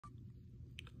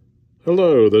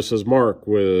Hello, this is Mark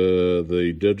with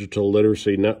the Digital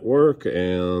Literacy Network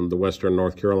and the Western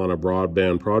North Carolina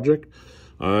Broadband Project.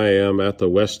 I am at the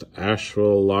West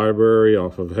Asheville Library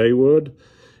off of Haywood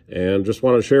and just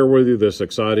want to share with you this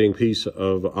exciting piece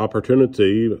of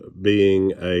opportunity,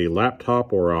 being a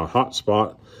laptop or a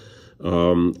hotspot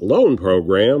loan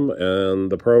program.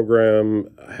 And the program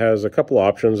has a couple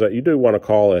options that you do want to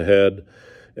call ahead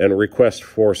and request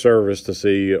for service to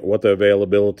see what the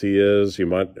availability is. You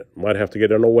might have to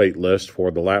get on a wait list for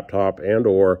the laptop and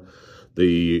or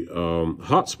the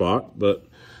hotspot. But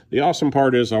the awesome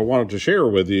part is I wanted to share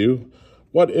with you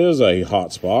what is a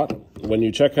hotspot. When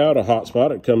you check out a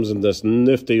hotspot, it comes in this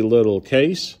nifty little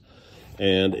case.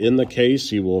 And in the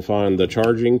case, you will find the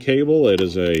charging cable. It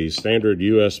is a standard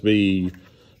USB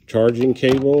charging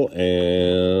cable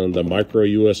and the micro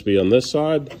USB on this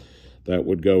side that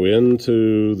would go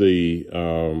into the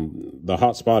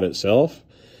hotspot itself.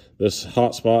 This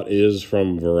hotspot is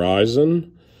from Verizon,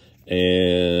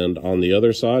 and on the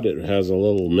other side it has a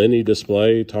little mini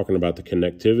display talking about the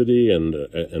connectivity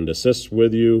and assists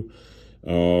with you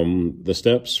the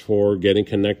steps for getting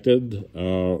connected,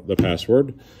 the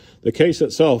password. The case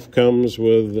itself comes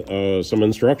with some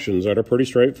instructions that are pretty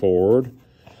straightforward.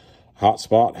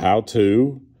 Hotspot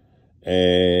how-to.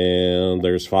 And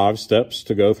there's 5 steps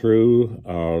to go through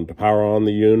to power on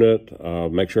the unit,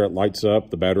 make sure it lights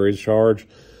up, the battery's charged.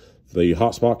 The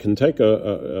hotspot can take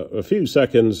a few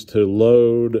seconds to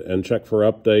load and check for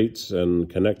updates and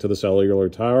connect to the cellular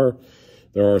tower.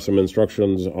 There are some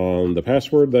instructions on the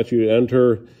password that you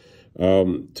enter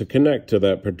to connect to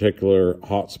that particular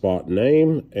hotspot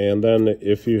name. And then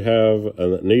if you have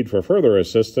a need for further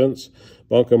assistance,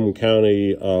 Buncombe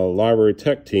County Library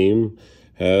Tech Team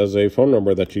has a phone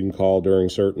number that you can call during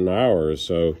certain hours.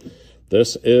 So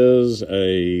this is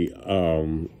a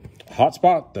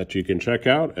hotspot that you can check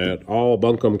out at all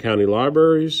Buncombe County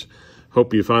libraries.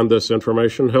 Hope you find this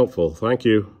information helpful. Thank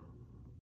you.